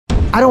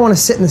I don't want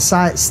to sit in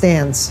the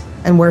stands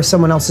and wear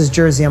someone else's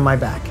jersey on my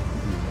back.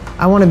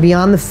 I want to be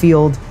on the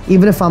field,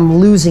 even if I'm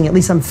losing, at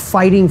least I'm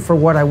fighting for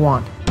what I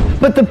want.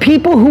 But the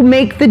people who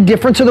make the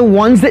difference are the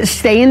ones that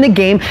stay in the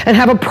game and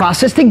have a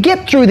process to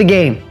get through the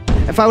game.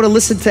 If I would have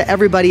listened to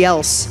everybody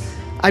else,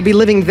 I'd be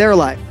living their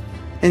life.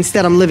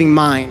 Instead, I'm living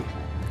mine.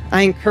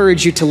 I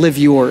encourage you to live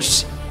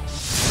yours.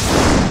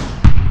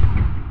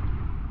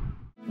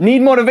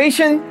 Need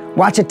motivation?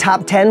 Watch a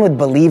Top 10 with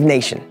Believe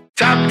Nation.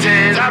 Top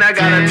 10, I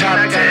got a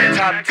top 10.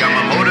 Got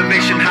my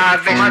motivation high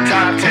for my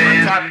top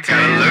 10. Gotta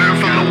learn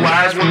from the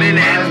wise women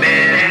and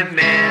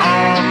men.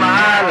 All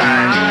my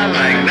life,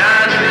 like 9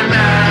 and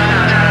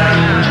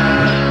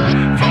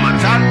 9. For my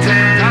top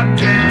 10, top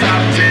 10,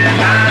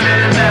 9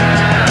 and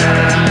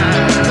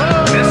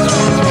 9. This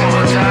one's for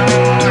my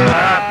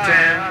top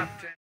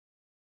 10.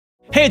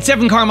 Hey, it's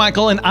Evan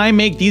Carmichael, and I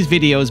make these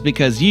videos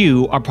because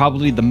you are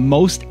probably the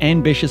most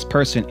ambitious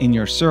person in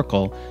your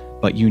circle,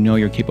 but you know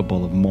you're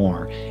capable of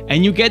more.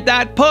 And you get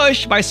that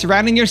push by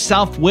surrounding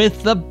yourself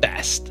with the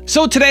best.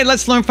 So today,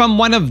 let's learn from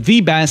one of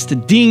the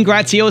best, Dean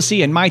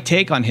Graziosi, and my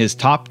take on his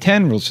top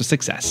 10 rules for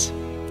success.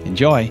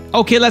 Enjoy.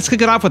 Okay, let's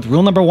kick it off with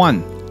rule number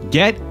 1.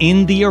 Get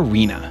in the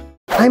arena.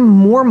 I'm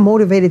more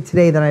motivated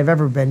today than I've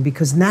ever been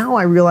because now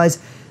I realize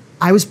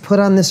I was put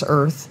on this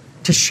earth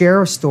to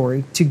share a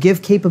story, to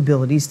give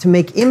capabilities, to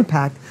make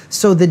impact,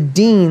 so the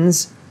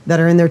deans that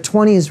are in their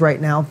 20s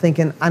right now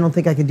thinking, I don't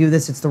think I could do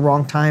this, it's the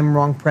wrong time,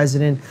 wrong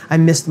president, I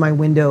missed my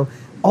window.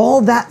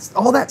 All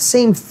that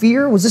same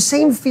fear was the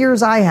same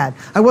fears I had.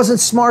 I wasn't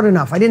smart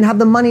enough. I didn't have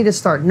the money to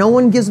start. No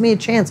one gives me a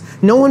chance.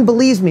 No one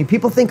believes me.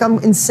 People think I'm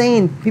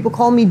insane. People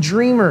call me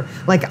dreamer.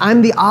 Like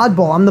I'm the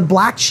oddball. I'm the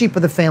black sheep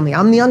of the family.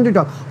 I'm the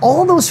underdog.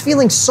 All those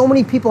feelings so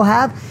many people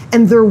have,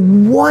 and they're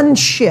one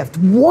shift,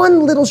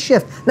 one little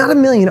shift, not a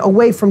million,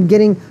 away from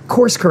getting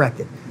course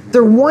corrected.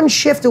 They're one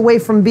shift away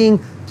from being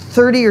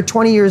 30 or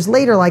 20 years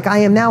later, like I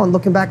am now, and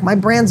looking back, my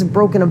brands have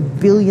broken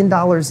 $1 billion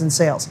in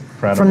sales.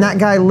 Incredible. From that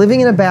guy living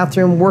in a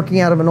bathroom,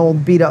 working out of an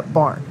old beat-up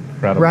barn.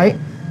 Incredible. Right?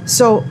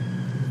 So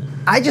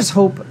I just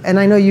hope, and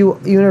I know you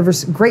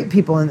great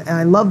people, and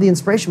I love the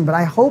inspiration, but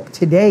I hope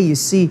today you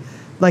see,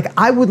 like,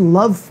 I would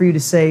love for you to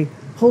say,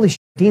 holy shit,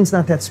 Dean's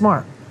not that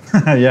smart.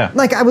 Yeah.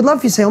 Like, I would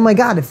love for you to say, oh my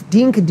God, if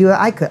Dean could do it,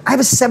 I could. I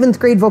have a 7th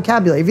grade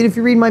vocabulary. Even if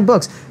you read my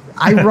books,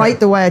 I write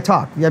the way I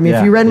talk. I mean,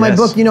 if you read my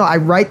book, you know, I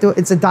write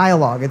it's a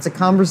dialogue, it's a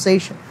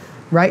conversation,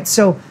 right?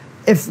 So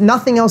if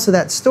nothing else of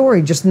that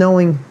story, just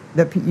knowing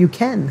that you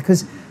can,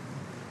 because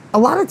a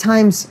lot of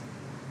times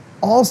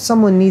all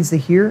someone needs to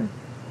hear,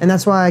 and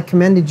that's why I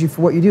commended you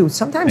for what you do.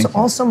 Sometimes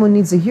all someone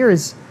needs to hear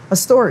is a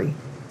story.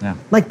 Yeah.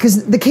 Like,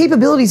 because the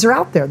capabilities are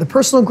out there, the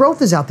personal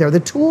growth is out there,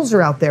 the tools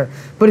are out there.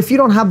 But if you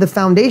don't have the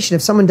foundation,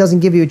 if someone doesn't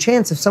give you a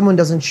chance, if someone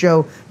doesn't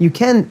show you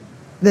can,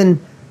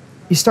 then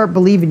you start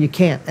believing you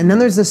can't. And then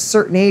there's this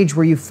certain age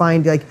where you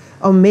find like,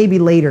 oh, maybe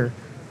later.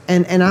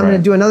 And I'm going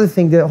to do another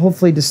thing to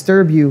hopefully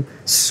disturb you.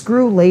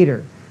 Screw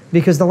later.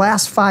 Because the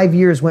last 5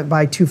 years went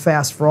by too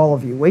fast for all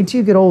of you. Wait till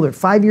you get older.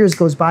 5 years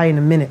goes by in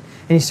a minute.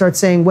 And you start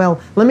saying, well,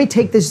 let me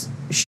take this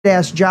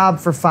shit-ass job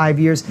for 5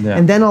 years,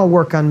 and then I'll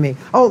work on me.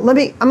 Oh, I'm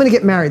going to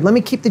get married. Let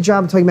me keep the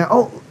job until you get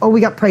married. Oh,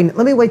 we got pregnant.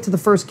 Let me wait till the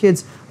first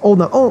kid's old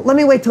enough. Oh, let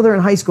me wait till they're in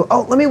high school.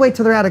 Oh, let me wait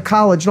till they're out of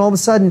college. And all of a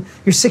sudden,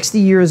 you're 60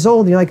 years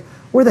old, and you're like,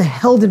 where the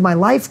hell did my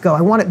life go?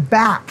 I want it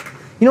back.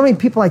 You know how many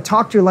people I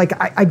talk to are like,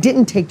 I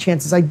didn't take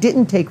chances. I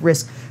didn't take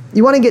risks.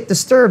 You want to get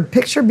disturbed?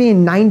 Picture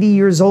being 90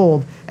 years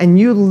old and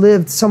you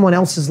lived someone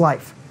else's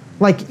life.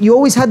 Like, you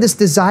always had this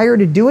desire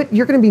to do it.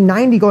 You're going to be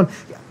 90 going,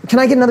 can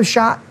I get another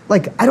shot?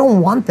 Like, I don't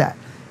want that.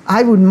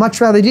 I would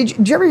much rather,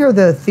 did you ever hear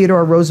the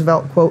Theodore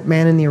Roosevelt quote,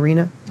 man in the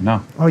arena?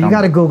 No. Oh, you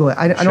got to Google it.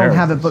 I don't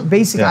have it, but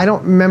basically, I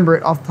don't remember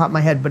it off the top of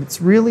my head, but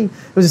it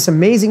was this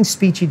amazing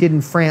speech he did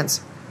in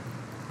France.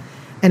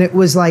 And it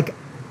was like,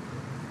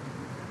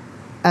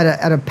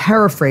 at a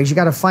paraphrase, you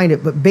got to find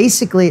it, but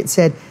basically it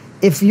said,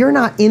 if you're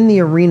not in the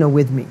arena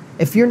with me,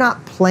 if you're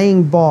not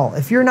playing ball,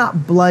 if you're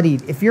not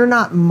bloodied, if you're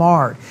not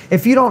marred,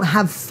 if you don't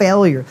have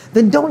failure,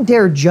 then don't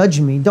dare judge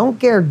me. Don't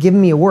dare give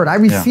me a word. I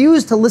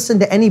refuse to listen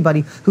to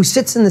anybody who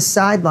sits in the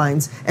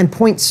sidelines and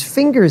points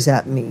fingers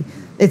at me.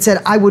 It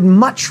said, I would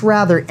much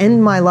rather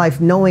end my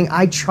life knowing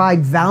I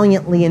tried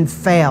valiantly and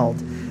failed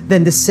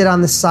than to sit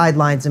on the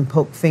sidelines and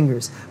poke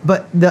fingers.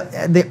 But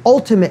the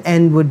ultimate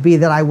end would be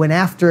that I went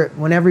after it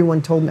when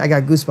everyone told me, I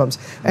got goosebumps,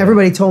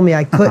 everybody told me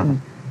I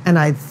couldn't, and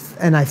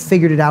I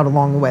figured it out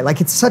along the way.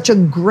 Like, it's such a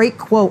great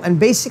quote, and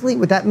basically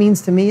what that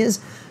means to me is,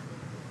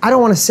 I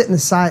don't want to sit in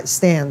the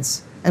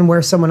stands and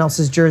wear someone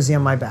else's jersey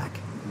on my back.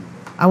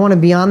 I want to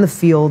be on the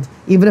field,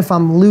 even if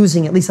I'm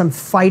losing, at least I'm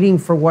fighting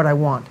for what I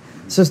want.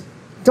 So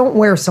don't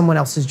wear someone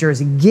else's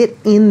jersey. Get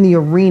in the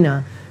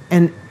arena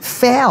and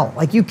fail.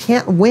 Like, you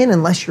can't win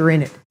unless you're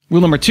in it.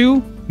 Rule number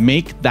 2,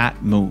 make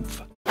that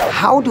move.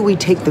 How do we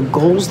take the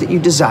goals that you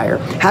desire?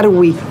 How do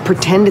we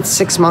pretend it's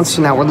 6 months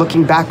from now, we're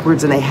looking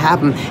backwards and they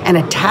happen, and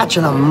attach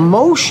an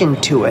emotion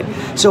to it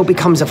so it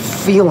becomes a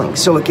feeling,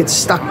 so it gets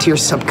stuck to your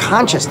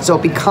subconscious, so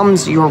it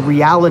becomes your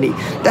reality?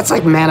 That's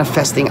like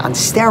manifesting on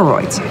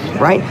steroids,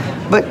 right?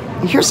 But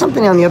here's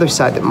something on the other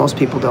side that most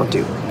people don't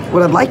do.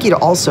 What I'd like you to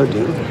also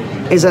do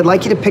is I'd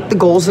like you to pick the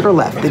goals that are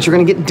left that you're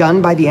going to get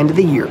done by the end of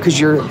the year. Because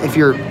if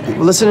you're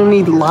listening to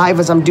me live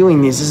as I'm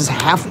doing these, this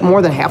is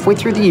more than halfway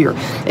through the year.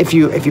 If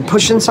you're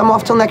pushing some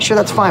off till next year,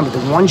 that's fine. But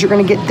the ones you're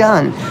going to get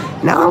done,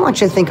 now I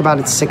want you to think about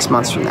it 6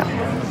 months from now,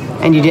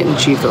 and you didn't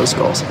achieve those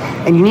goals.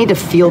 And you need to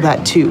feel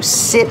that too.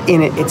 Sit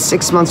in it. It's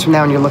 6 months from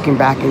now, and you're looking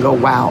back and go,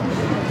 wow,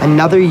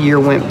 another year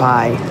went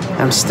by,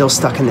 and I'm still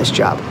stuck in this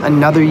job.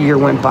 Another year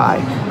went by,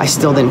 I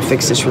still didn't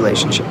fix this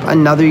relationship.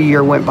 Another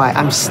year went by,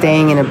 I'm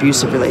staying in an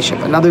abusive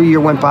relationship. Another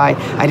year went by,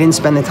 I didn't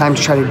spend the time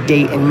to try to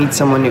date and meet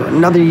someone new.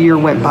 Another year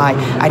went by,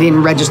 I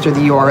didn't register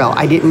the URL.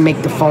 I didn't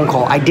make the phone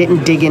call. I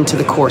didn't dig into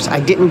the course. I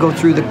didn't go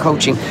through the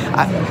coaching.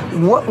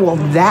 What will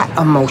that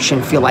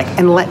emotion feel like?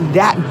 And let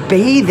that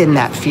bathe in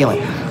that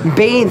feeling.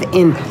 Bathe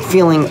in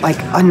feeling like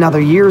another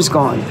year's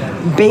gone.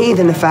 Bathe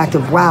in the fact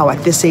of, wow,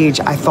 at this age,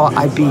 I thought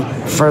I'd be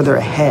further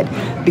ahead.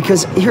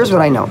 Because here's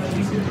what I know.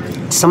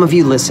 Some of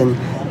you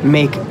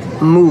make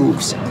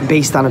moves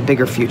based on a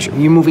bigger future.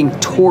 You're moving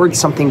towards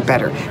something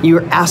better.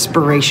 You're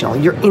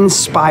aspirational. You're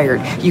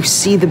inspired. You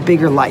see the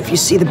bigger life. You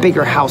see the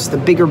bigger house, the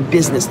bigger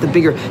business, the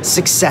bigger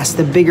success,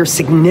 the bigger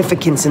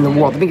significance in the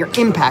world, the bigger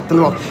impact in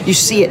the world. You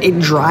see it. It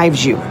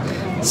drives you.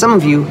 Some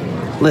of you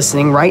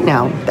listening right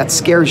now, that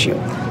scares you.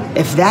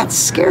 If that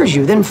scares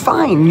you, then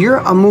fine. You're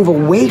a move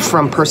away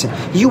from person.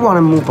 You want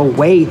to move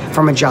away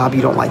from a job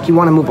you don't like. You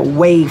want to move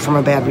away from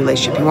a bad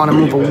relationship. You want to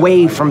move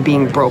away from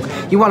being broke.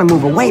 You want to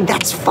move away.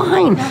 That's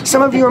fine.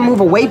 Some of you are move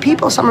away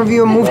people. Some of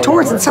you are move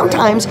towards. And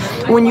sometimes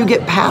when you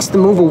get past the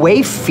move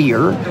away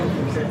fear,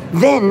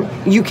 then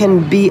you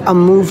can be a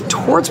move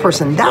towards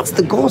person. That's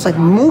the goal. It's like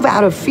move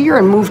out of fear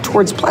and move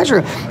towards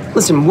pleasure.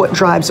 Listen, what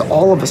drives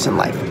all of us in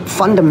life?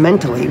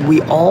 Fundamentally,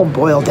 we all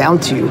boil down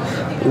to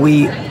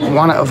we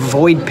want to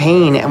avoid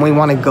pain and we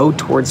want to go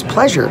towards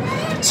pleasure.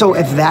 So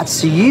if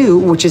that's you,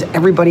 which is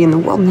everybody in the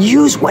world,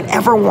 use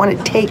whatever one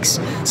it takes.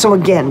 So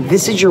again,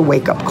 this is your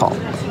wake-up call.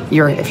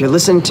 If you're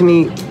listening to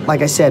me,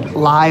 like I said,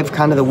 live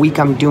kind of the week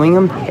I'm doing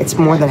them, it's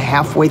more than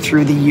halfway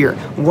through the year.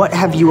 What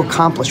have you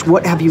accomplished?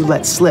 What have you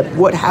let slip?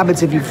 What habits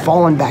have you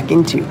fallen back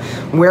into?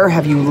 Where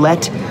have you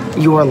let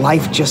your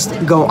life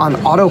just go on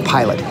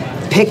autopilot?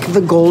 Pick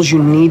the goals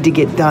you need to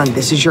get done.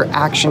 This is your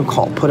action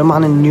call. Put them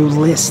on a new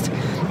list.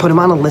 Put them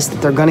on a list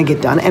that they're going to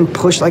get done and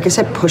push, like I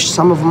said, push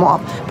some of them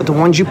off. But the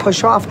ones you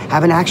push off,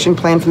 have an action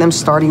plan for them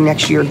starting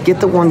next year.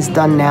 Get the ones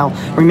done now.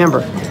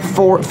 Remember,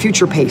 for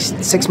future pace,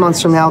 6 months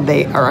from now,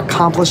 they are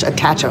accomplished.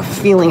 Attach a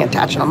feeling,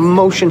 attach an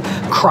emotion.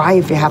 Cry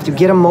if you have to.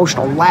 Get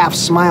emotional. Laugh,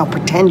 smile.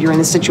 Pretend you're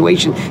in a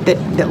situation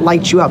that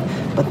lights you up.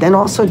 But then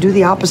also do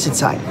the opposite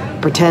side.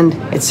 Pretend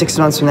it's 6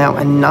 months from now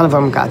and none of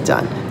them got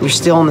done. You're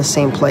still in the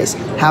same place.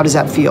 How does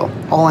that feel?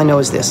 All I know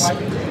is this.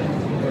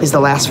 Is the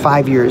last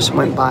 5 years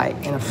went by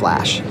in a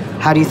flash.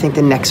 How do you think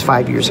the next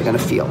 5 years are going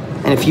to feel?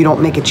 And if you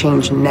don't make a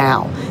change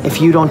now,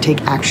 if you don't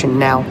take action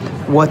now,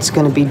 what's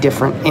going to be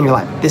different in your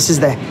life? This is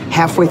the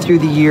halfway through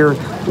the year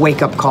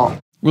wake-up call.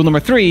 Rule number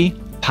 3,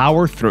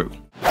 power through.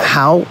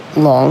 How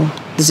long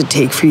does it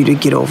take for you to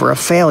get over a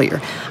failure?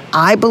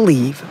 I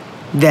believe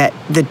that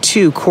the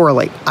two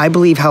correlate. I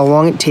believe how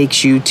long it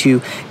takes you to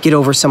get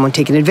over someone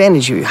taking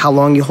advantage of you, how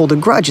long you hold a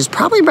grudge is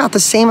probably about the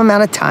same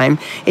amount of time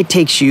it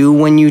takes you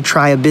when you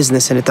try a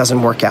business and it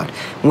doesn't work out,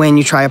 when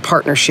you try a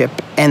partnership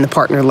and the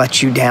partner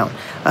lets you down,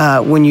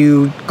 when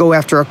you go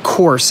after a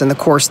course and the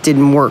course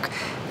didn't work.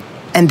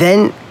 And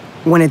then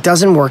when it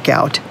doesn't work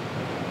out,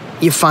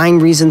 you find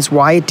reasons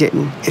why it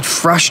didn't. It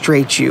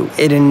frustrates you,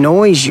 it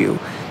annoys you,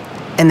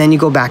 and then you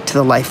go back to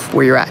the life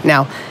where you're at.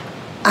 Now,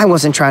 I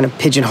wasn't trying to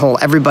pigeonhole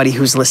everybody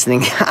who's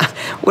listening.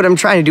 What I'm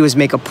trying to do is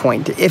make a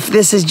point. If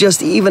this is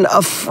just even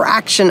a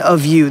fraction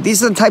of you,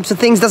 these are the types of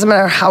things, doesn't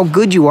matter how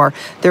good you are,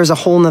 there's a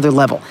whole nother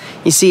level.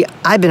 You see,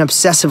 I've been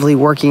obsessively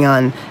working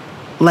on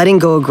letting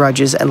go of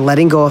grudges and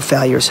letting go of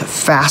failures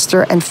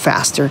faster and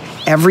faster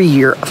every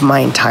year of my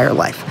entire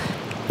life.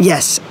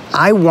 Yes,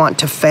 I want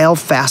to fail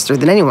faster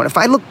than anyone. If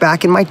I look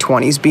back in my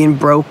 20s, being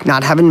broke,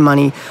 not having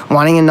money,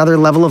 wanting another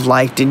level of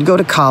life, didn't go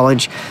to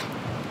college,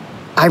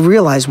 I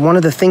realized one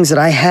of the things that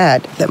I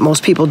had that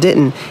most people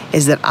didn't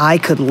is that I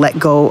could let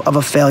go of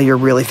a failure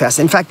really fast.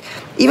 In fact,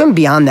 even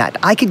beyond that,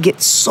 I could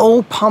get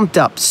so pumped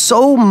up,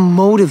 so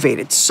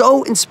motivated,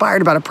 so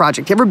inspired about a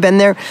project. You ever been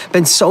there,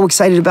 been so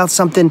excited about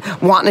something,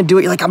 wanting to do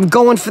it? You're like, I'm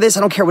going for this.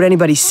 I don't care what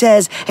anybody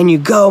says. And you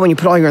go and you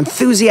put all your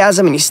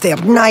enthusiasm and you stay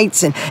up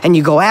nights and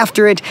you go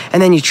after it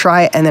and then you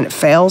try it and then it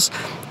fails.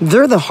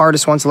 They're the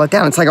hardest ones to let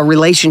down. It's like a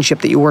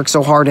relationship that you work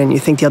so hard in. You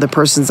think the other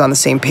person's on the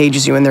same page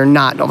as you and they're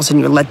not. And all of a sudden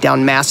you're let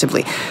down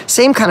massively.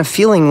 Same kind of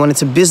feeling when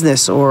it's a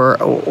business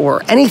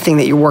or anything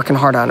that you're working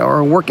hard on,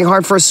 or working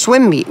hard for a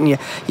swim meet and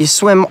you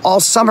swim all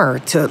summer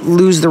to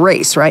lose the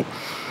race, right?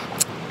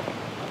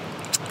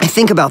 I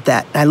think about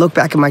that. I look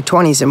back at my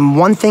 20s and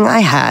one thing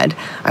I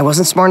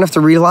wasn't smart enough to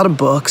read a lot of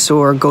books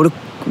or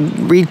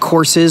read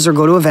courses or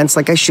go to events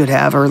like I should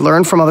have or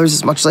learn from others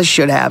as much as I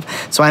should have.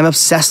 So I'm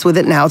obsessed with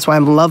it now. It's why I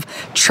love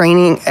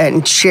training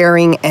and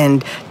sharing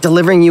and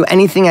delivering you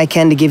anything I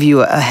can to give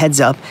you a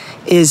heads up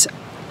is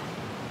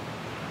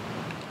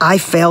I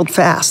failed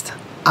fast.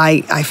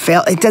 I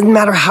failed. It doesn't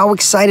matter how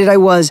excited I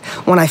was.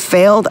 When I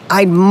failed,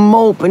 I'd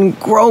mope and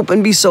grope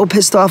and be so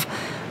pissed off.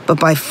 But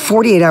by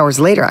 48 hours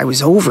later, I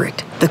was over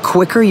it. The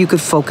quicker you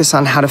could focus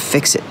on how to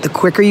fix it, the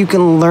quicker you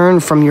can learn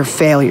from your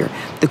failure,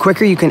 the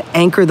quicker you can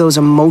anchor those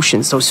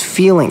emotions, those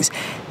feelings,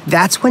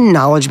 that's when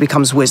knowledge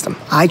becomes wisdom.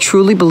 I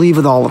truly believe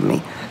with all of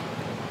me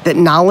that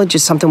knowledge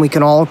is something we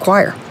can all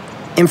acquire.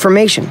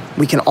 Information,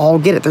 we can all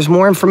get it. There's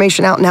more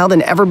information out now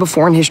than ever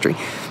before in history.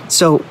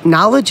 So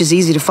knowledge is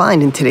easy to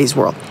find in today's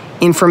world.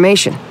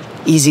 Information,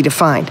 easy to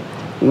find.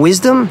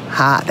 Wisdom,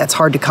 that's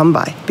hard to come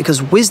by,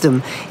 because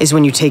wisdom is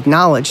when you take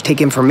knowledge,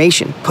 take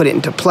information, put it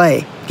into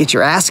play, get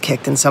your ass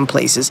kicked in some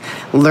places,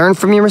 learn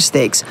from your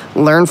mistakes,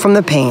 learn from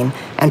the pain,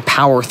 and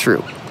power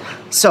through.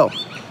 So,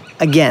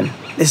 again,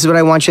 this is what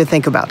I want you to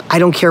think about. I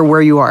don't care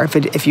where you are.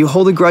 If you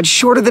hold a grudge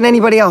shorter than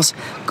anybody else,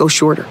 go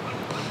shorter.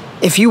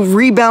 If you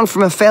rebound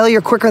from a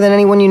failure quicker than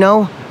anyone you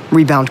know,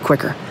 rebound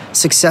quicker.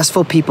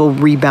 Successful people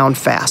rebound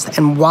fast.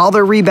 And while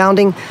they're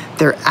rebounding,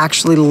 they're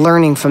actually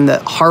learning from the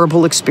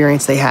horrible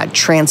experience they had.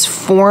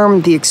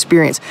 Transform the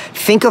experience.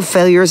 Think of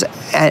failures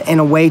in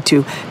a way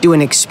to do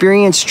an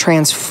experience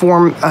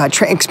transformation.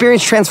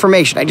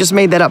 I just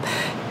made that up.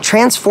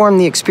 Transform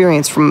the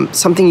experience from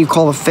something you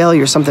call a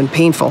failure, something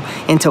painful,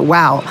 into,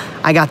 wow,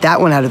 I got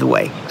that one out of the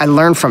way. I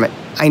learned from it.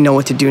 I know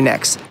what to do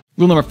next.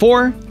 Rule number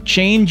 4,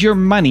 change your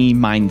money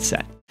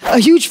mindset. A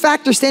huge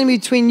factor standing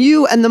between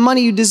you and the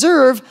money you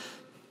deserve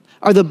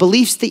are the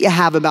beliefs that you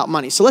have about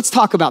money. So let's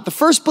talk about the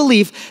first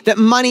belief, that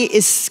money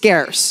is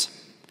scarce.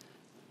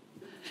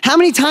 How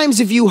many times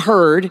have you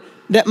heard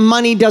that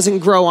money doesn't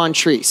grow on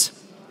trees?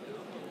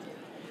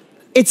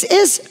 It's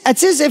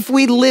as if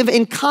we live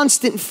in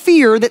constant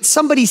fear that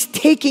somebody's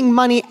taking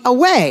money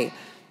away.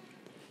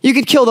 You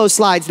could kill those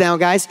slides now,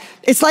 guys.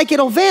 It's like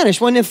it'll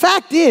vanish, when the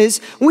fact is,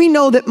 we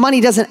know that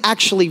money doesn't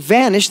actually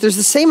vanish. There's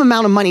the same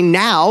amount of money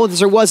now as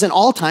there was in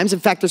all times.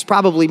 In fact, there's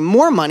probably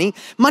more money.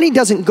 Money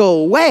doesn't go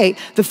away.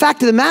 The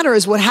fact of the matter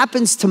is, what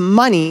happens to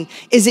money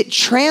is it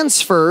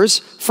transfers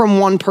from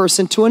one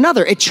person to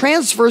another. It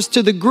transfers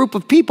to the group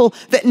of people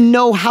that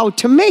know how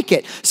to make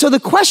it. So the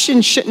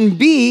question shouldn't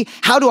be,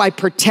 how do I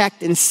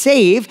protect and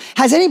save?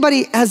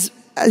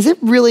 Is it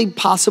really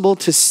possible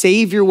to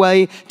save your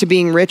way to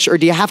being rich, or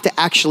do you have to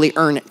actually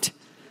earn it?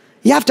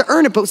 You have to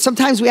earn it, but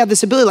sometimes we have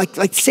this ability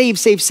like save,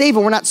 and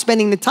we're not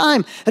spending the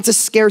time. That's a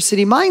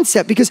scarcity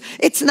mindset, because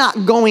it's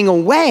not going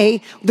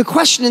away. The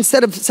question,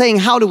 instead of saying,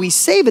 how do we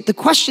save it? The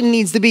question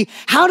needs to be,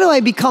 how do I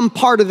become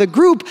part of the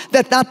group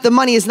that the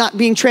money is not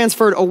being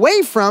transferred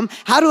away from?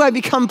 How do I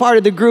become part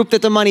of the group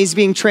that the money is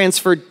being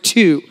transferred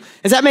to?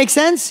 Does that make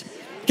sense?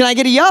 Can I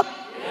get a yup?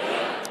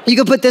 You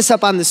can put this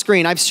up on the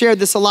screen. I've shared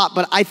this a lot,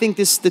 but I think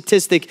this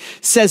statistic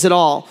says it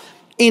all.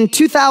 In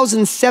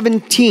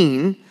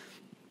 2017,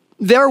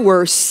 there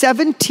were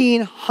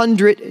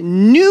 1,700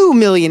 new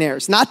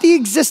millionaires, not the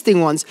existing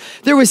ones.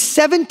 There was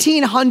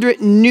 1,700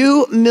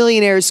 new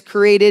millionaires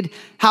created.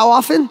 How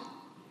often?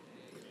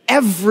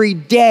 Every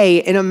day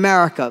in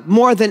America,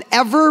 more than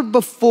ever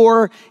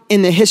before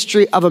in the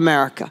history of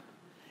America.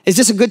 Is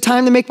this a good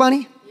time to make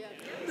money?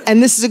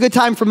 And this is a good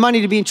time for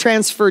money to be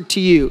transferred to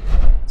you.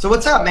 So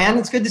what's up, man?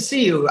 It's good to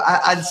see you.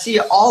 I see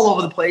you all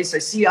over the place. I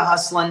see you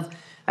hustling.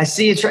 I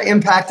see you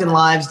impacting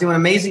lives, doing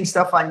amazing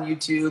stuff on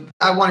YouTube.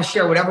 I want to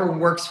share whatever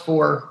works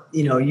for,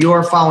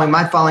 your following,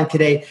 my following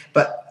today.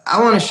 But I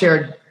want to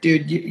share,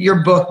 dude,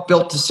 your book,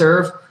 Built to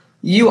Serve.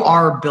 You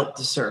are built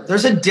to serve.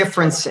 There's a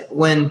difference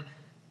when,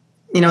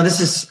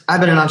 I've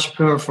been an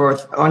entrepreneur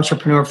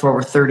for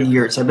over 30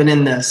 years. I've been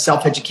in the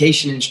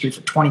self-education industry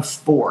for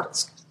 24.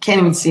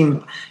 Doesn't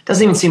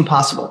even seem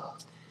possible.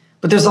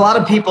 But there's a lot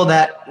of people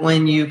that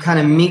when you kind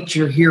of meet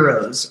your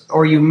heroes,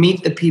 or you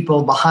meet the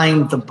people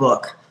behind the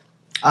book,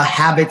 a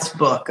habits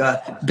book,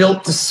 a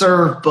Built to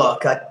Serve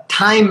book, a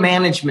time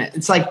management.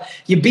 It's like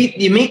you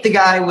meet the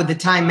guy with the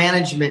time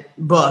management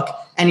book,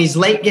 and he's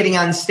late getting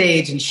on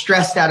stage and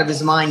stressed out of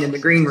his mind in the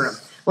green room.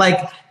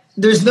 Like,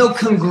 there's no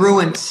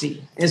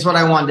congruency is what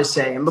I wanted to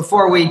say. And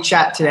before we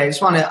chat today, I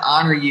just want to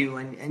honor you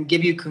and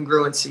give you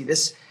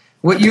congruency.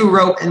 What you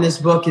wrote in this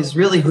book is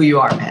really who you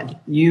are, man.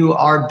 You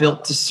are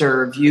built to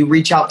serve. You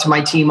reach out to my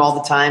team all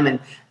the time and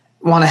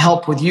want to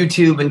help with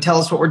YouTube and tell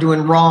us what we're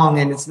doing wrong.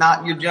 And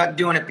you're not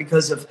doing it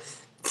because of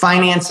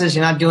finances.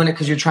 You're not doing it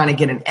because you're trying to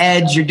get an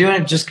edge. You're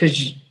doing it just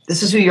because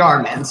this is who you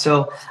are, man.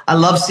 So I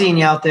love seeing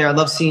you out there. I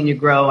love seeing you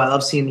grow. I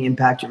love seeing the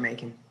impact you're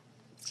making.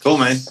 Cool,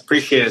 man.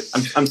 Appreciate it.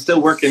 I'm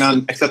still working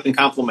on accepting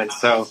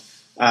compliments. So,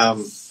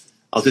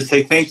 I'll just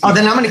say thank you. Oh,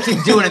 then I'm going to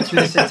keep doing it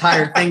through this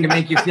entire thing to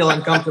make you feel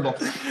uncomfortable.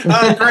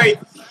 Oh, great.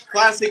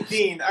 Classic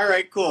Dean. All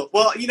right, cool.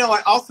 Well,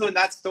 also in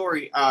that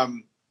story,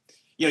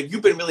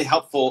 you've been really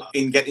helpful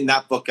in getting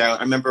that book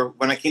out. I remember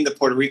when I came to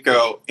Puerto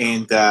Rico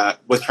and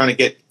was trying to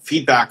get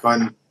feedback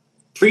on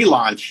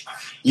pre-launch,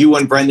 you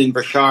and Brendan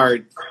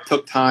Burchard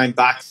took time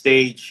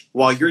backstage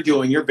while you're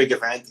doing your big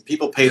event.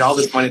 People paid all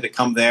this money to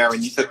come there,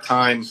 and you took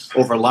time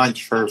over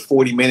lunch for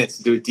 40 minutes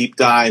to do a deep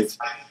dive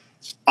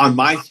on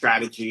my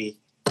strategy.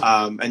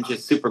 And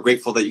just super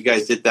grateful that you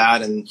guys did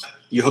that. And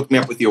you hooked me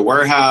up with your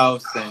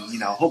warehouse,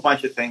 and a whole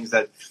bunch of things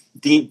that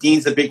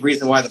Dean's a big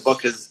reason why the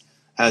book has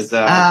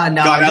got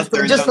out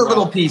there. Just a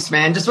little piece,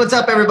 man. Just what's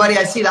up, everybody?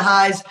 I see the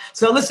highs.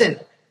 So listen,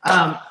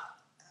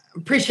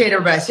 appreciate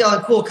everybody. I see all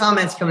the cool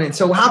comments coming in.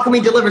 So how can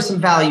we deliver some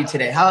value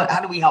today?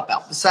 How do we help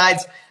out?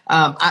 Besides,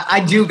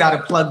 I do got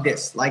to plug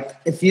this. Like,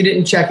 if you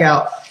didn't check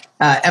out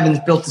Evan's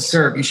Built to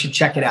Serve, you should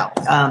check it out.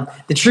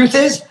 The truth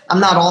is, I'm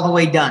not all the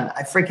way done.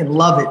 I freaking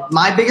love it.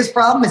 My biggest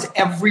problem is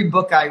every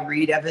book I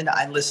read, Evan,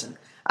 I listen.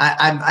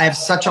 I have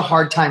such a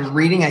hard time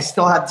reading. I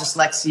still have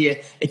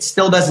dyslexia. It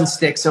still doesn't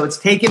stick. So it's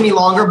taken me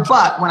longer.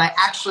 But when I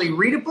actually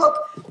read a book,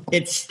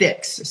 it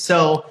sticks.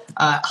 So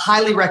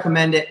highly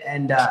recommend it.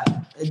 And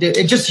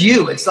it's just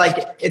you. It's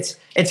like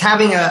it's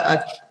having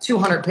a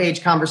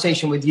 200-page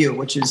conversation with you,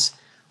 which is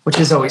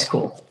always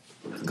cool.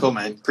 Cool,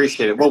 man.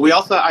 Appreciate it. Well,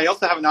 I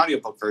also have an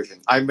audiobook version.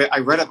 I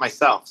read it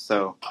myself.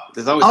 So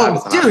there's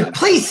always dude,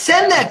 please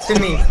send that to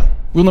me.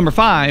 Rule number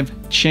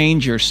 5,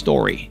 change your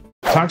story.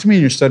 Talk to me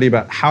in your study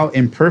about how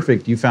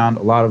imperfect you found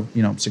a lot of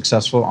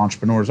successful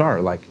entrepreneurs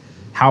are. Like,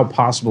 how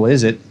possible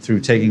is it through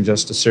taking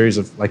just a series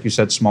of, like you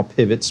said, small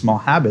pivots, small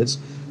habits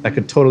that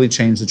could totally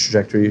change the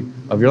trajectory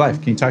of your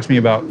life? Can you talk to me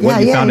about what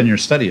you found in your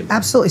study of that?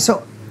 Absolutely.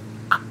 So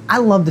I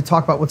love to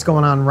talk about what's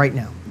going on right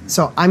now.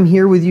 So I'm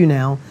here with you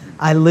now.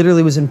 I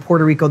literally was in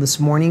Puerto Rico this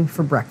morning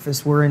for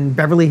breakfast. We're in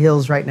Beverly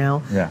Hills right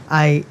now. Yeah.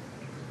 I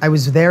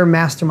was there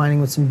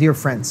masterminding with some dear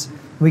friends.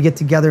 We get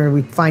together and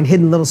we find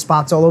hidden little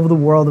spots all over the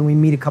world, and we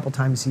meet a couple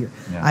times a year.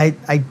 Yeah.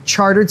 I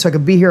chartered so I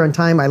could be here on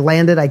time. I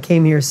landed, I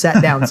came here,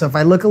 sat down. So if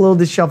I look a little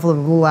disheveled, a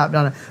little out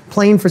on a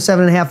plane for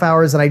 7.5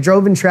 hours, and I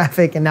drove in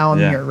traffic, and now I'm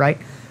here, right?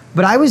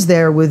 But I was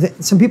there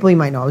with some people you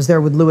might know. I was there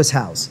with Lewis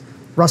Howes,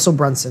 Russell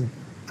Brunson,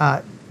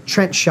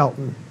 Trent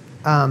Shelton,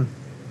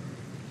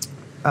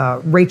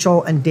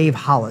 Rachel and Dave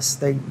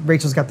Hollis.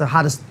 Rachel's got the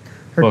hottest.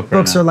 Her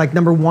books are like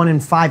 #1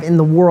 and 5 in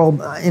the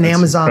world in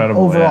Amazon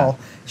overall.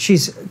 Yeah.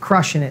 She's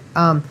crushing it.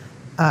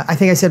 I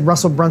think I said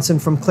Russell Brunson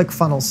from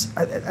ClickFunnels.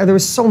 There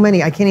was so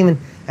many. I can't even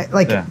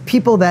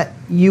people that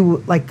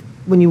you like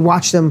when you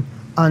watch them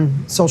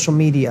on social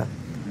media,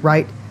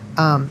 right?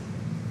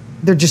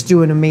 They're just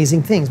doing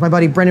amazing things. My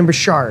buddy Brendan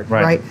Burchard,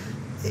 right?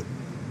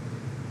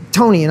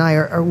 Tony and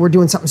I we're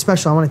doing something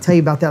special. I want to tell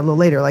you about that a little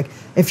later. Like,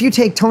 if you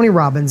take Tony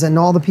Robbins and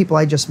all the people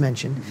I just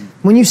mentioned,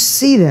 when you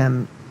see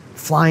them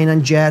flying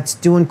on jets,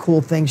 doing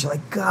cool things, you're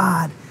like,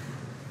 God,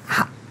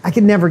 I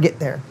could never get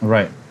there.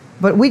 Right.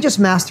 But we just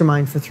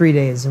mastermind for 3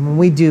 days, and when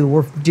we do,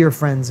 we're dear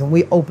friends, and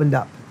we opened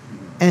up.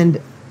 And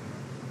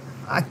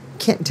I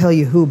can't tell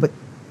you who, but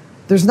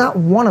there's not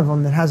one of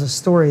them that has a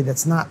story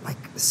that's not like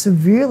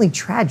severely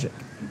tragic.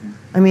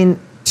 I mean,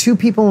 2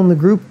 people in the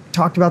group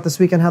talked about this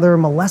weekend how they were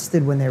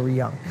molested when they were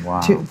young.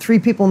 Wow. 3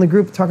 people in the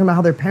group talking about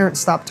how their parents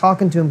stopped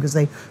talking to them because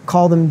they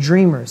called them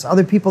dreamers.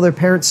 Other people, their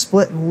parents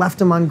split and left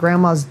them on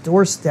grandma's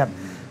doorstep.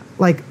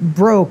 Like,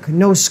 broke,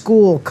 no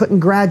school, couldn't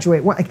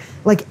graduate.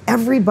 Like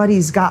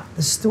everybody's got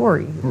the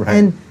story.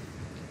 Right.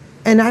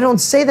 And I don't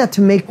say that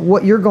to make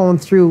what you're going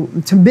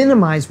through, to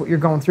minimize what you're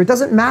going through. It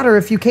doesn't matter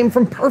if you came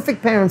from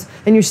perfect parents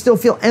and you still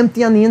feel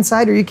empty on the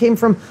inside, or you came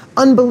from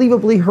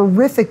unbelievably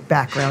horrific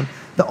background.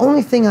 The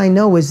only thing I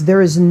know is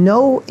there is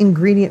no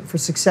ingredient for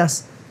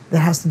success that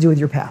has to do with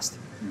your past.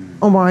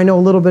 Omar, I know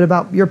a little bit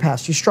about your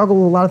past. You struggle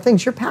with a lot of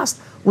things. Your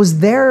past was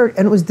there,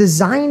 and it was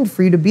designed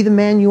for you to be the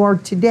man you are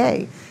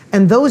today.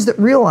 And those that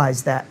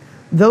realize that,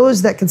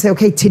 those that can say,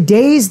 okay,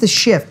 today's the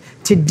shift.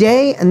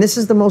 Today, and this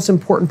is the most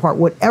important part,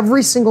 what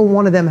every single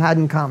one of them had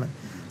in common.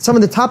 Some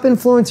of the top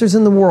influencers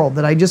in the world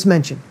that I just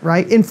mentioned,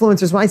 right?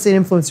 Influencers, when I say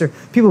influencer,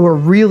 people who are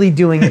really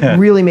doing it,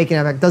 really making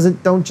an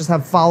impact, don't just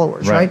have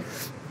followers, right?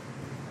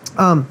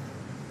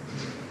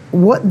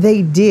 What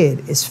they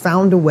did is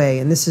found a way,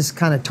 and this is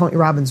kind of Tony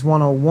Robbins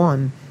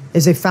 101,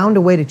 is they found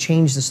a way to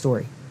change the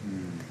story.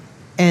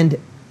 And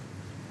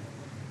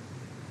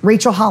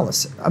Rachel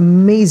Hollis,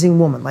 amazing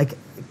woman, like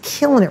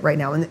killing it right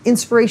now, and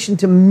inspiration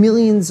to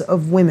millions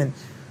of women.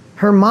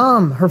 Her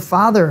mom, her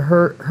father,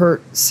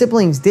 her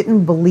siblings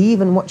didn't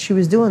believe in what she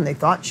was doing. They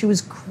thought she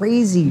was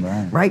crazy,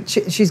 right?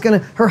 She's gonna,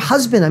 her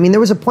husband, I mean, there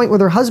was a point with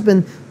her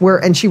husband where,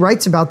 and she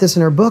writes about this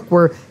in her book,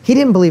 where he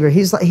didn't believe her.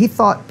 He's like, he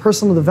thought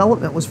personal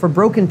development was for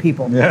broken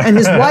people. Yeah. And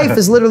his wife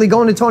is literally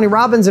going to Tony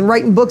Robbins and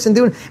writing books and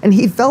doing, and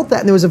he felt that,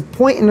 and there was a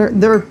point in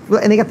and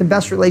they got the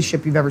best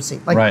relationship you've ever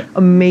seen. Like,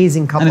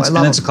 amazing couple.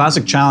 And it's a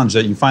classic challenge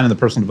that you find in the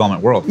personal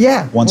development world.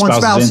 Yeah. One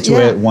spouse is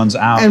into it, one's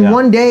out. And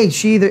one day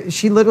she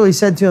literally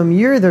said to him,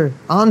 you're either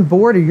on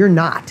board or you're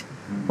not.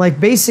 Like,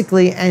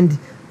 basically, and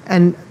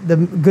the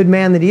good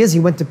man that he is,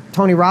 he went to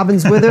Tony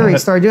Robbins with her, he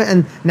started doing it,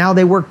 and now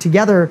they work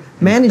together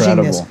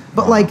managing this.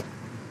 But like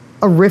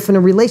a riff in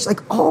a relation,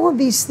 like all of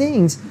these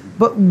things.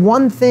 But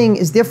one thing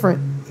is different,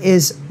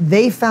 is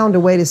they found a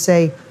way to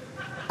say,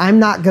 I'm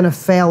not gonna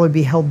fail or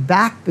be held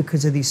back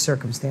because of these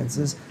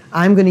circumstances.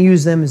 I'm gonna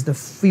use them as the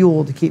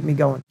fuel to keep me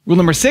going. Rule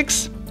number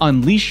 6,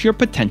 unleash your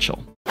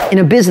potential. In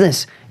a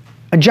business,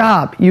 a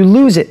job, you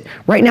lose it.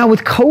 Right now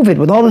with COVID,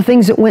 with all the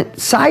things that went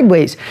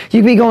sideways,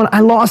 you could be going, I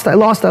lost.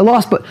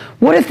 But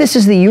what if this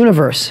is the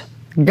universe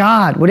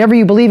God, whatever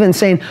you believe in,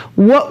 saying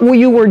what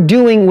you were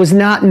doing was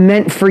not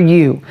meant for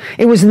you.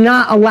 It was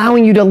not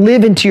allowing you to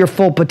live into your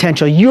full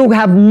potential. You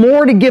have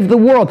more to give the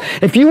world.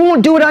 If you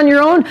won't do it on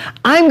your own,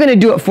 I'm going to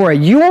do it for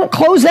you. You won't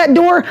close that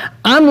door,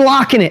 I'm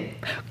locking it.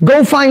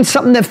 Go find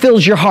something that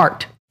fills your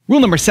heart. Rule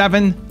number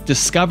 7,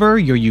 discover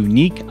your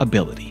unique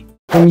ability.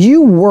 When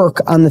you work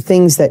on the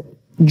things that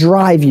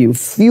drive you,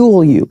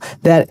 fuel you,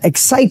 that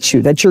excite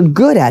you, that you're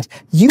good at,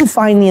 you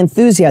find the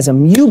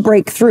enthusiasm, you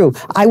break through.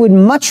 I would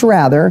much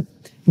rather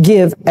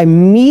give a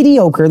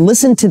mediocre,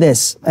 listen to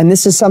this, and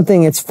this is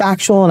something that's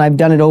factual and I've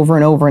done it over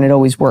and over and it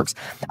always works.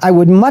 I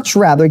would much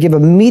rather give a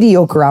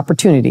mediocre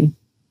opportunity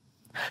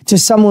to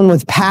someone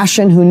with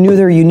passion who knew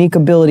their unique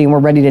ability and were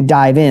ready to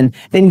dive in,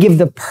 than give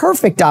the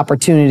perfect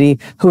opportunity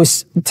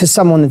to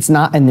someone that's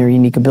not in their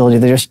unique ability.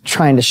 They're just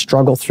trying to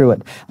struggle through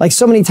it. Like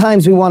so many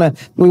times we want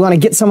to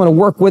get someone to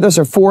work with us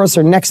or for us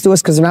or next to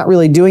us because they're not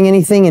really doing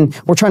anything, and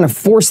we're trying to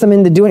force them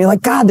into doing it. You're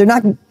like, God, they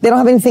don't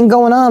have anything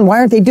going on. Why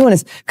aren't they doing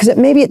this? Because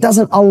maybe it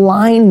doesn't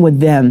align with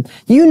them.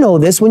 You know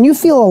this. When you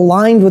feel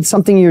aligned with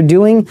something you're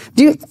doing,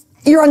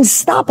 you're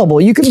unstoppable.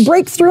 You can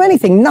break through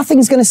anything.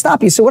 Nothing's going to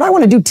stop you. So what I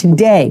want to do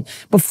today,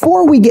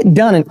 before we get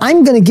done, and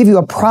I'm going to give you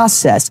a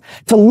process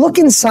to look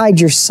inside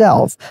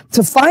yourself,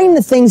 to find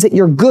the things that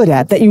you're good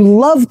at, that you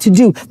love to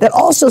do, that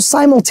also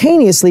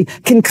simultaneously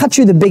can cut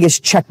you the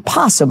biggest check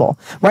possible,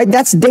 right?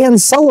 That's Dan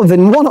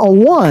Sullivan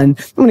 101. I'm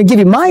going to give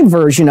you my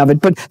version of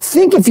it, but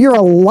think if you're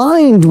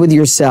aligned with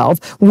yourself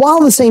while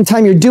at the same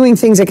time you're doing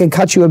things that can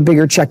cut you a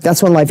bigger check.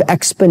 That's when life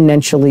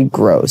exponentially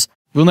grows.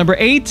 Rule number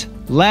 8,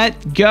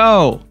 let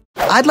go.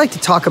 I'd like to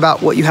talk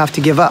about what you have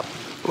to give up,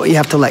 what you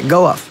have to let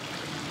go of.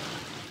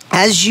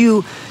 As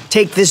you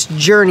take this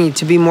journey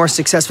to be more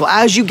successful,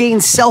 as you gain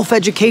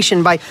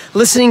self-education by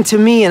listening to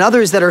me and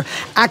others that are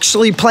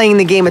actually playing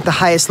the game at the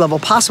highest level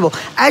possible,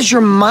 as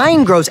your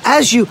mind grows,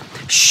 as you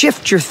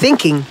shift your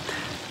thinking,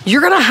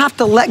 you're going to have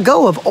to let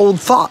go of old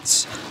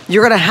thoughts.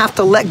 You're going to have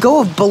to let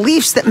go of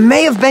beliefs that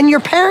may have been your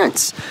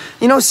parents.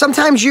 You know,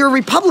 sometimes you're a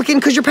Republican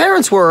because your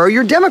parents were, or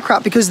you're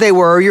Democrat because they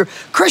were, or you're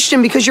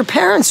Christian because your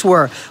parents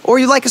were, or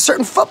you like a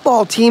certain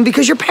football team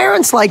because your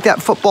parents like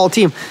that football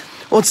team.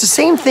 Well, it's the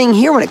same thing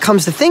here when it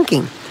comes to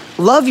thinking.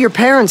 Love your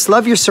parents,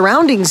 love your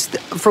surroundings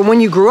from when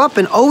you grew up,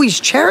 and always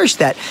cherish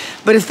that.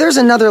 But if there's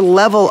another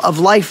level of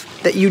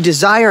life that you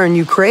desire and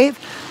you crave,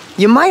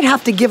 you might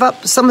have to give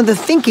up some of the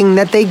thinking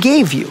that they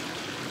gave you.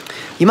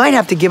 You might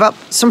have to give up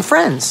some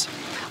friends.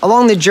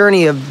 Along the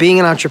journey of being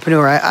an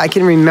entrepreneur, I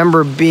can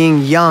remember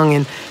being young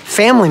and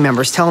family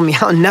members telling me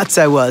how nuts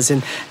I was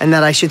and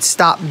that I should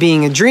stop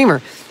being a dreamer.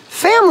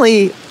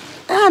 Family,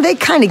 they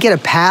kind of get a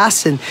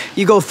pass, and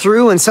you go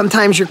through, and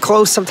sometimes you're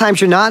close, sometimes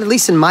you're not, at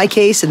least in my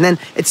case, and then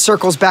it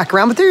circles back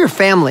around, but they're your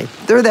family.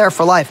 They're there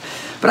for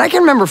life. But I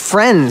can remember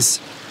friends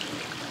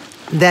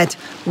that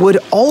would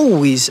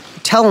always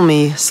tell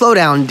me, slow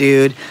down,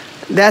 dude.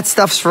 That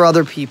stuff's for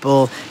other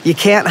people. You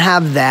can't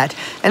have that.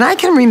 And I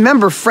can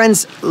remember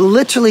friends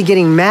literally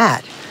getting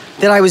mad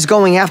that I was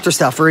going after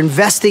stuff, or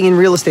investing in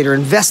real estate, or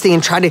investing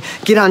and trying to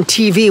get on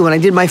TV when I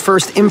did my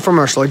first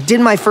infomercial, or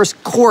did my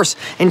first course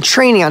and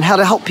training on how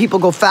to help people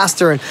go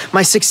faster, and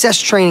my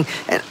success training.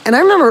 And I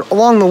remember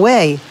along the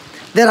way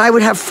that I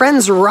would have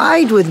friends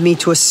ride with me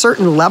to a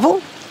certain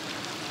level,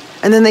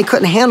 and then they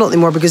couldn't handle it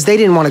anymore because they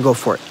didn't want to go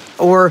for it.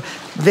 Or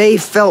they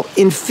felt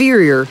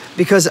inferior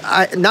because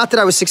not that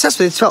I was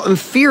successful, they just felt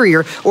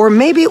inferior, or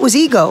maybe it was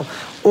ego,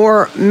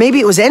 or maybe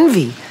it was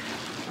envy,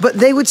 but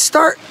they would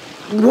start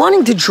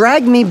wanting to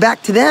drag me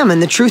back to them.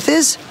 And the truth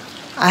is,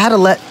 I had to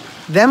let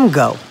them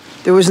go.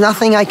 There was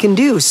nothing I can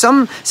do.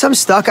 Some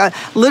stuck. I'm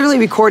literally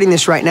recording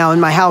this right now in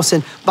my house,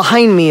 and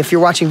behind me, if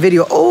you're watching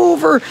video,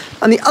 over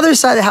on the other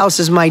side of the house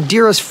is my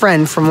dearest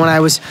friend from when I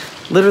was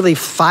literally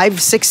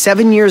 5, 6,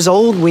 7 years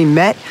old. We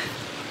met.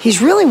 He's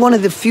really one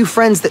of the few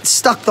friends that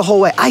stuck the whole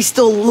way. I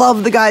still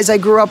love the guys I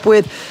grew up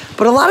with,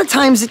 but a lot of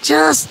times it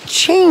just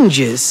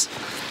changes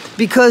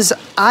because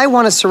I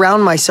want to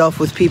surround myself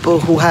with people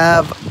who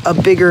have a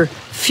bigger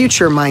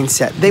future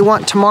mindset. They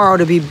want tomorrow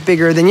to be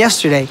bigger than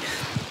yesterday.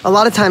 A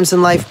lot of times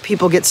in life,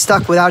 people get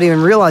stuck without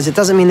even realizing it.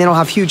 Doesn't mean they don't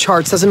have huge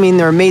hearts. Doesn't mean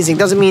they're amazing.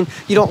 Doesn't mean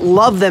you don't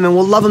love them and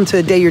will love them to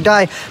the day you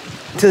die,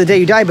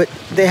 but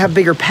they have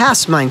bigger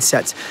past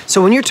mindsets.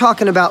 So when you're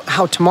talking about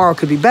how tomorrow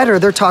could be better,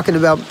 they're talking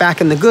about back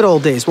in the good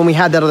old days when we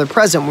had that other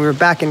president, when we were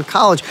back in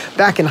college,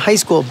 back in high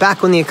school,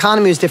 back when the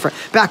economy was different,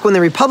 back when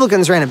the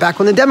Republicans ran it, back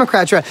when the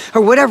Democrats ran it,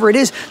 or whatever it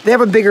is. They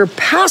have a bigger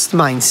past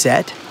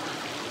mindset,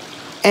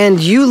 and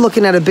you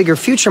looking at a bigger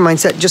future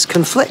mindset just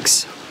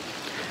conflicts,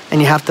 and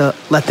you have to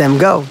let them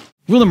go.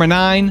 Rule number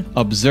 9,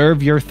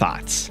 observe your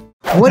thoughts.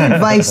 What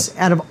advice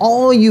out of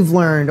all you've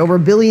learned, over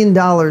 $1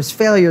 billion,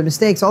 failure,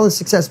 mistakes, all the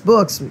success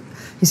books,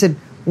 he said,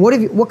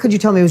 what could you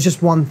tell me? It was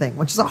just one thing,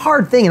 which is a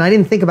hard thing, and I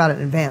didn't think about it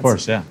in advance. Of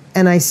course, yeah.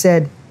 And I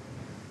said,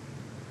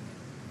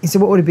 he said,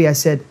 what would it be? I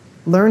said,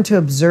 learn to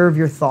observe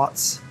your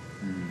thoughts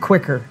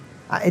quicker.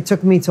 It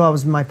took me till I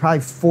was in my probably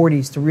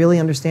 40s to really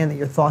understand that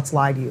your thoughts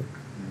lie to you.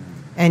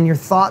 And your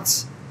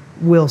thoughts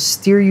will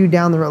steer you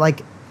down the road. Like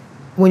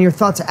when your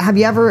thoughts, have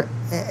you ever,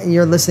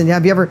 you're listening,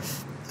 have you ever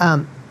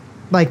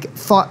like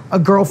thought a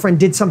girlfriend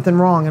did something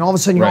wrong, and all of a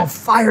sudden you're all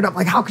fired up,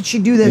 like how could she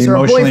do this? You or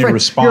a boyfriend,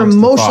 you're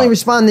emotionally respond,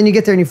 respond, then you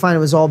get there and you find it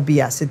was all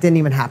BS. It didn't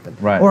even happen.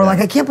 Right, or like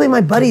I can't believe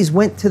my buddies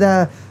went to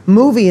the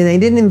movie and they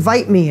didn't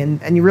invite me,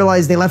 and you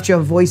realize they left you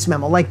a voice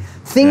memo. Like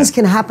things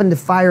can happen to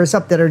fire us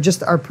up that are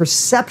just our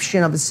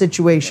perception of a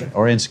situation.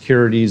 Or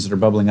insecurities that are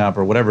bubbling up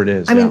or whatever it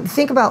is. I mean,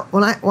 think about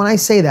when I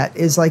say that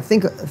is like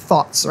think of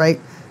thoughts, right?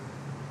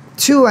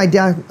 Two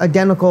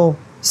identical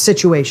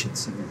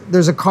situations.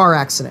 There's a car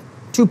accident.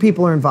 Two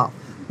people are involved.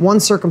 One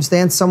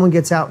circumstance, someone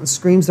gets out and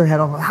screams their head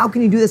off. How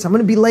can you do this? I'm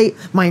going to be late.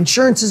 My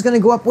insurance is going to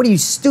go up. What are you,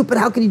 stupid?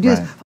 How can you do this?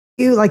 F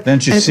you, like. Then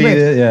you see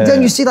it.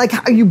 Then you see, like,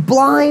 are you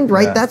blind?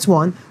 Right. Yeah. That's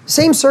one.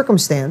 Same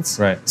circumstance.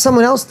 Right.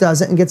 Someone else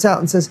does it and gets out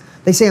and says,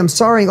 they say, I'm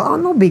sorry. And go, oh,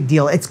 no big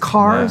deal. It's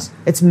cars.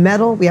 Yeah. It's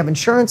metal. We have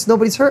insurance.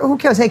 Nobody's hurt. Who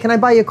cares? Hey, can I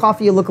buy you a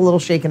coffee? You look a little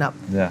shaken up.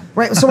 Yeah.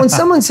 Right. So when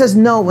someone says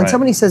no, when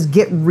somebody says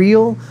get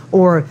real,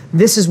 or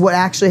this is what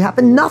actually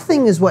happened,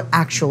 nothing is what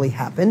actually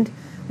happened.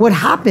 What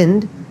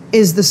happened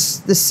is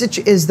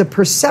the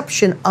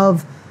perception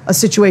of a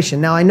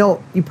situation. Now, I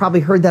know you probably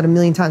heard that a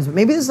million times, but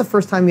maybe this is the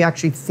first time you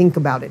actually think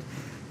about it.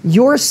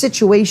 Your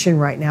situation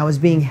right now is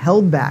being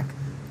held back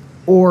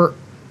or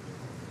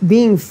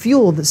being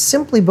fueled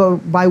simply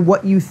by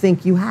what you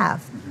think you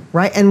have,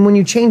 right? And when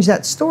you change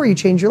that story, you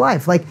change your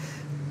life. Like,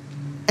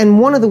 and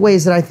one of the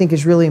ways that I think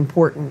is really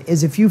important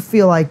is if you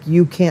feel like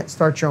you can't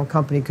start your own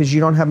company because you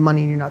don't have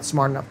money and you're not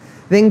smart enough,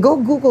 then go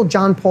Google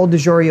John Paul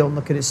DeJorio and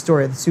look at his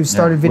story. That's who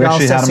started Vidal. We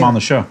actually had him on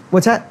the show.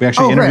 What's that? We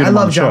actually interviewed him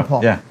on the show. I love John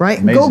Paul. Yeah, right?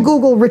 amazing. Go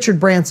Google Richard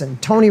Branson,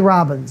 Tony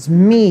Robbins,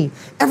 me,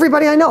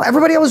 everybody I know,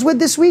 everybody I was with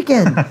this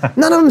weekend.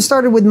 None of them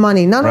started with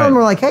money. None of them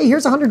were like, hey,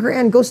 here's $100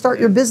 grand, go start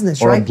your business,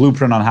 or right? a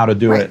blueprint on how to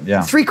do it. Yeah.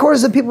 3/4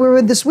 of the people we were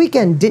with this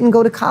weekend didn't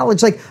go to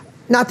college. Like,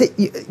 not that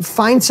you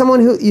find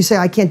someone who you say,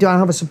 I can't do it, I don't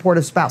have a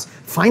supportive spouse.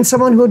 Find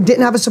someone who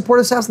didn't have a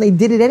supportive spouse and they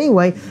did it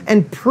anyway,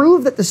 and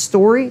prove that the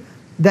story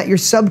that your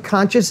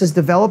subconscious has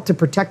developed to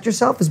protect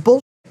yourself is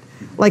bullshit.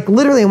 Like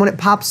literally, and when it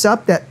pops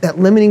up, that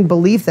limiting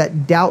belief,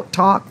 that doubt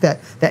talk, that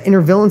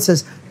inner villain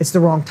says, it's the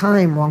wrong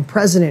time, wrong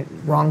president,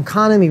 wrong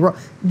economy,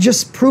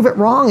 just prove it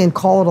wrong and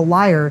call it a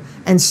liar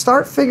and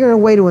start figuring a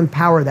way to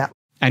empower that.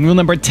 And rule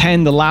number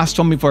 10, the last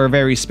one before a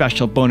very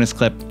special bonus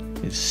clip,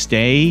 is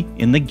stay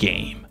in the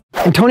game.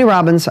 And Tony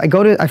Robbins, I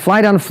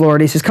fly down to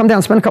Florida. He says, come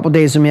down, spend a couple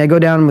days with me. I go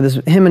down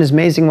with him and his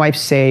amazing wife,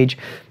 Sage.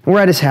 We're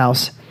at his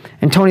house.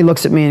 And Tony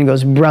looks at me and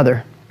goes,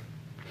 brother,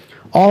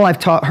 all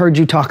I've heard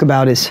you talk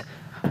about is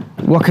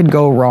what could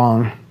go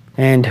wrong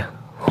and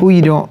who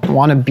you don't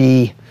want to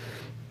be.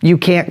 You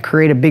can't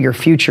create a bigger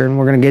future, and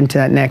we're going to get into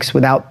that next,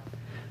 without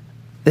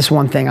this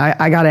one thing.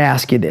 I got to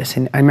ask you this.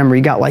 And I remember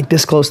he got like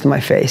this close to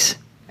my face,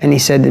 and he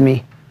said to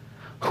me,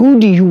 who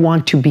do you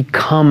want to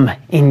become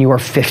in your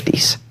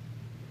 50s?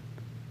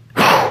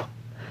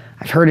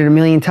 I've heard it a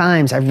million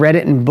times. I've read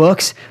it in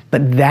books,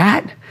 but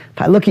that,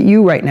 if I look at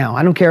you right now,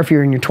 I don't care if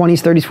you're in your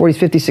 20s, 30s, 40s,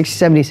 50s,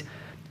 60s, 70s,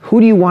 who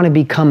do you want to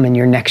become in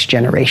your next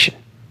generation?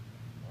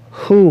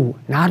 Who?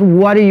 Not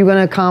what are you going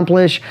to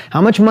accomplish, how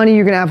much money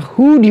you're going to have,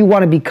 who do you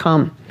want to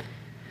become?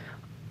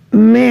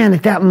 Man,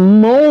 at that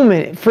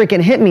moment, it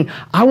freaking hit me.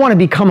 I want to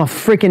become a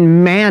freaking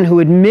man who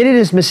admitted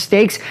his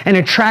mistakes and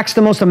attracts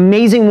the most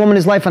amazing woman in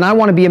his life, and I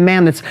want to be a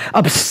man that's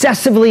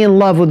obsessively in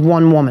love with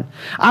one woman.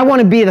 I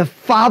want to be the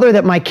father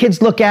that my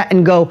kids look at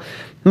and go,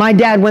 my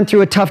dad went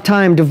through a tough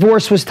time.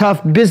 Divorce was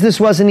tough. Business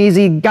wasn't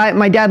easy.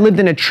 My dad lived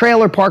in a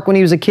trailer park when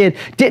he was a kid.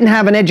 Didn't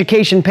have an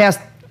education past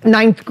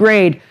 9th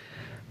grade.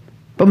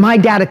 But my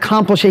dad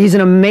accomplished it. He's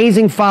an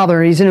amazing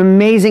father. He's an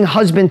amazing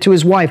husband to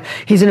his wife.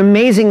 He's an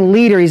amazing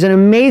leader. He's an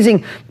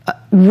amazing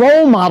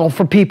role model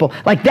for people.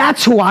 Like,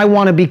 that's who I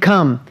want to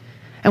become.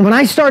 And when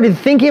I started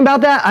thinking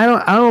about that, I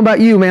don't know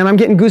about you, man, I'm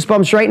getting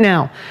goosebumps right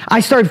now.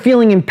 I started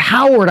feeling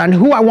empowered on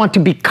who I want to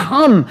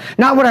become,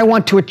 not what I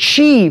want to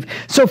achieve.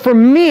 So for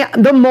me,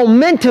 the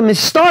momentum is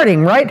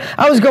starting, right?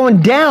 I was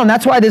going down.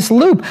 That's why this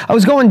loop. I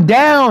was going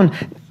down.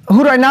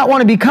 Who do I not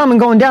want to become? And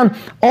going down.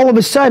 All of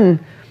a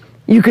sudden,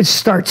 you could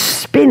start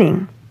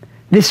spinning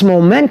this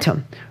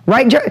momentum,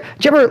 right? Do you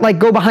ever like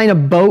go behind a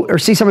boat or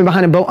see somebody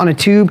behind a boat on a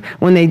tube?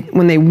 When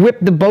they whip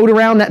the boat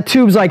around, that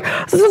tube's like,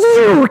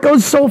 it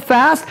goes so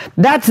fast.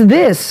 That's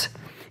this.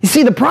 You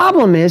see, the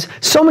problem is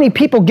so many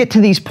people get to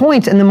these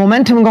points and the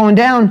momentum going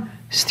down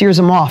steers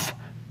them off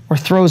or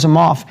throws them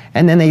off.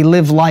 And then they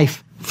live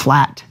life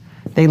flat.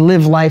 They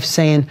live life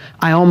saying,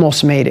 I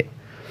almost made it.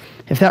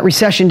 If that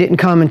recession didn't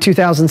come in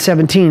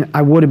 2017,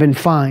 I would have been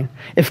fine.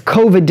 If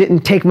COVID didn't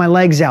take my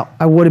legs out,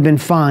 I would have been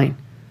fine.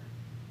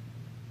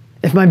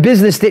 If my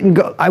business didn't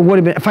go, I would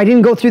have been, if I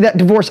didn't go through that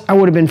divorce, I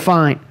would have been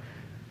fine.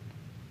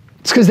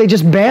 It's because they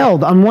just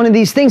bailed on one of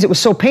these things. It was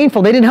so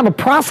painful. They didn't have a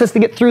process to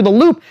get through the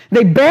loop.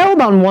 They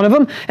bailed on one of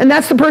them, and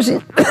that's the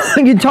person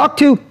you talk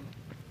to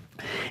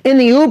in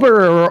the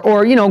Uber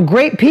or you know,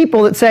 great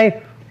people that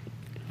say,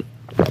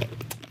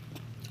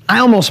 I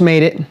almost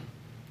made it.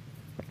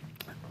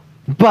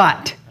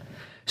 But,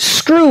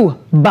 screw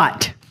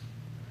but.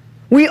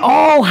 We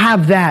all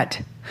have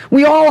that.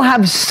 We all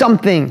have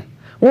something.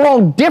 We're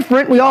all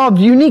different. We all have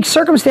unique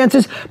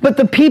circumstances, but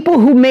the people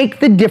who make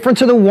the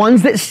difference are the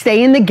ones that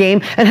stay in the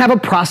game and have a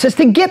process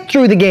to get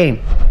through the game.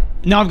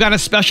 Now I've got a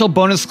special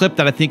bonus clip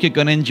that I think you're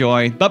going to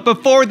enjoy. But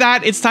before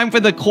that, it's time for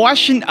the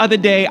question of the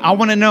day. I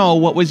want to know,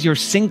 what was your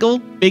single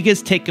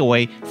biggest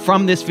takeaway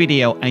from this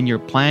video and your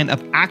plan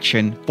of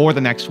action for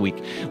the next week?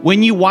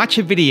 When you watch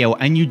a video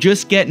and you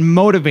just get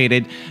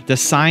motivated, the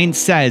sign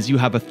says you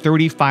have a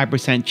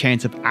 35%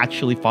 chance of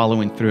actually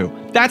following through.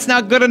 That's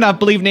not good enough,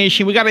 Believe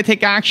Nation. We got to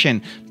take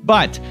action.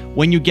 But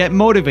when you get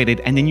motivated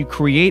and then you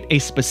create a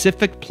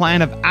specific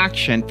plan of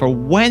action for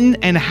when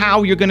and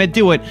how you're going to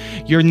do it,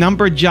 your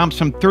number jumps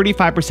from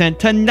 35%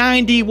 to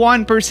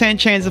 91%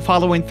 chance of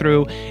following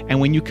through. And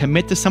when you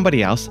commit to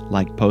somebody else,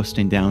 like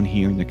posting down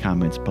here in the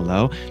comments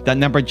below, that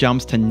number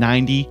jumps to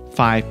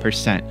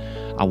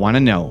 95%. I want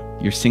to know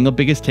your single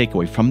biggest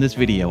takeaway from this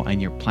video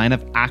and your plan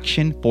of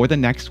action for the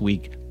next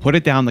week. Put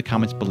it down in the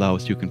comments below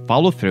so you can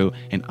follow through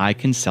and I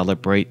can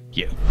celebrate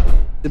you.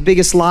 The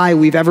biggest lie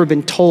we've ever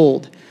been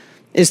told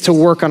is to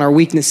work on our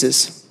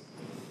weaknesses.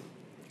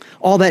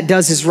 All that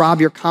does is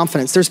rob your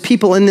confidence. There's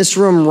people in this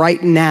room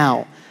right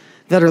now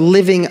that are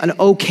living an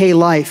okay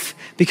life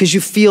because you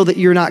feel that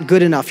you're not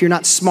good enough. You're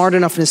not smart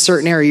enough in a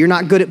certain area. You're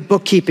not good at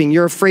bookkeeping.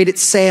 You're afraid at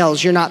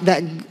sales. You're not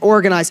that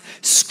organized.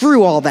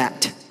 Screw all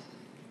that.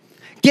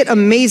 Get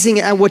amazing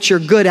at what you're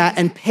good at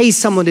and pay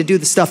someone to do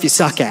the stuff you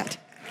suck at.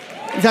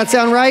 Does that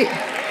sound right?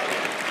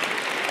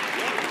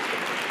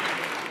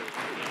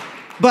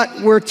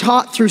 But we're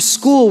taught through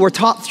school, we're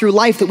taught through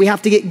life that we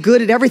have to get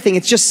good at everything.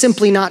 It's just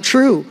simply not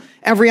true.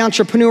 Every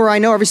entrepreneur I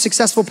know, every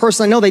successful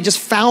person I know, they just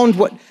found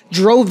what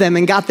drove them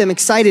and got them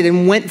excited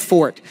and went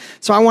for it.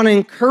 So I want to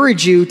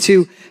encourage you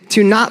to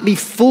not be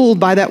fooled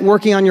by that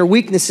working on your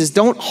weaknesses.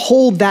 Don't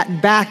hold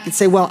that back and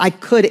say, well, I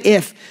could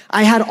if.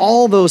 I had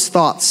all those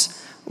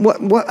thoughts.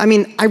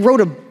 I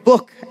wrote a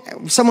book.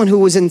 Someone who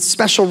was in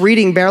special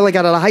reading, barely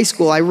got out of high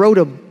school, I wrote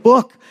a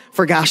book.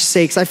 For gosh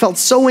sakes, I felt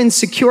so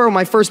insecure on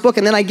my first book,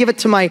 and then I give it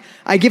to my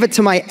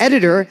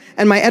editor,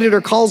 and my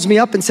editor calls me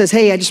up and says,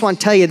 hey, I just want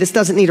to tell you, this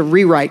doesn't need a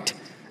rewrite,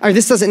 or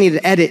this doesn't need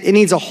an edit, it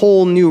needs a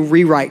whole new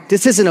rewrite.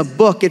 This isn't a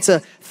book, it's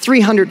a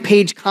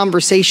 300-page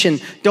conversation.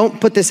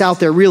 Don't put this out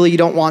there, really, you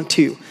don't want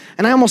to.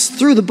 And I almost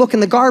threw the book in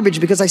the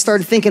garbage because I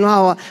started thinking,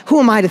 oh, who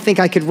am I to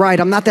think I could write?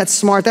 I'm not that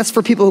smart. That's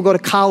for people who go to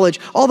college.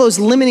 All those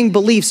limiting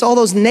beliefs, all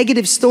those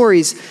negative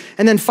stories.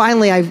 And then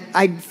finally,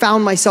 I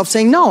found myself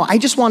saying, no, I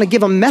just want to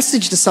give a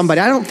message to somebody.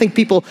 I don't think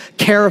people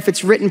care if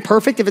it's written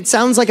perfect. If it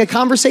sounds like a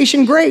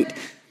conversation, great.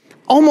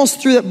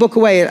 Almost threw that book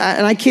away.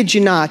 And I kid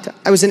you not,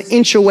 I was an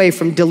inch away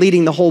from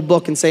deleting the whole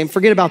book and saying,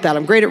 forget about that.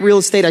 I'm great at real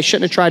estate. I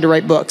shouldn't have tried to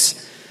write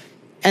books.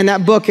 And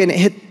that book, and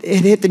it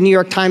hit the New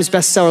York Times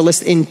bestseller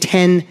list in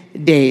 10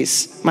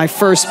 days. My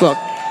first book.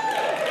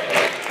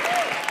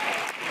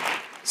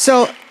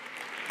 So, I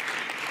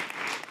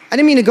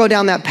didn't mean to go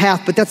down that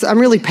path, but I'm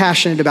really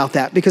passionate about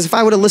that. Because if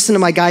I would have listened to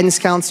my guidance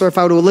counselor, if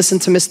I would have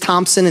listened to Miss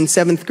Thompson in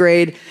 7th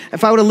grade,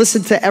 if I would have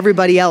listened to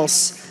everybody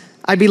else,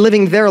 I'd be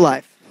living their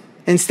life.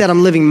 Instead,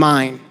 I'm living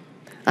mine.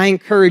 I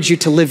encourage you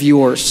to live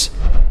yours.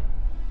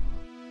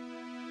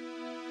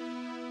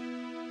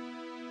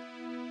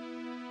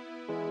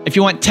 If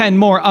you want 10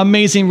 more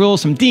amazing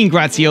rules from Dean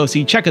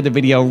Graziosi, check out the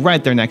video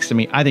right there next to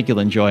me. I think you'll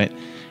enjoy it.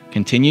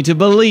 Continue to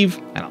believe,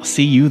 and I'll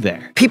see you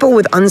there. People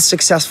with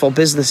unsuccessful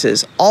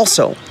businesses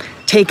also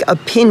take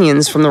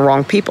opinions from the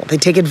wrong people. They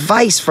take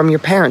advice from your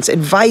parents,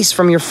 advice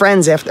from your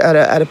friends at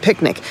a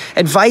picnic,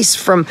 advice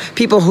from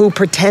people who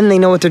pretend they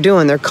know what they're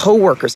doing, their coworkers.